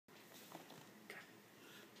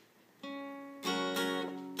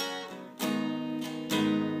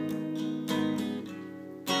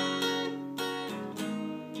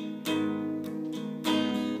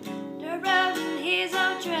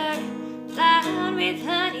with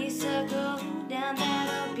honeysuckle down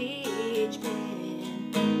that old beach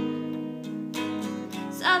bend.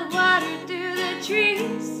 Saw the water through the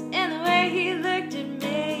trees and the way he looked at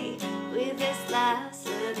me with a sly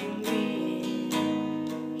southern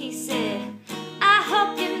grin. He said, I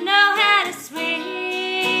hope you know how to swim.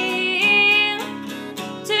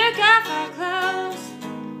 Took off our clothes,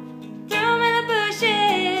 threw them in the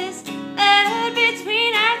bushes, led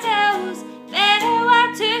between our toes. Better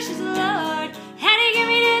walk to she's Lord. How'd he get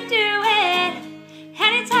me to do it?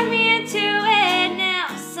 How'd he talk me into it? Now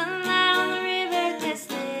sunlight on the river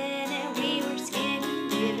glistening, and we were skin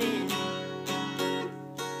dipping.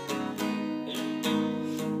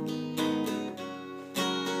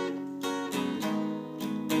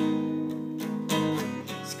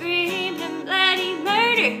 Screamed and bloody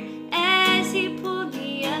murder as he pulled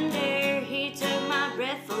me under. He took my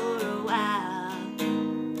breath for a while.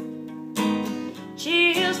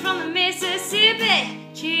 Chills from the Mississippi,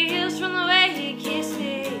 chills from the way he kissed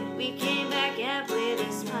me. We came back out with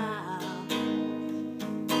a smile.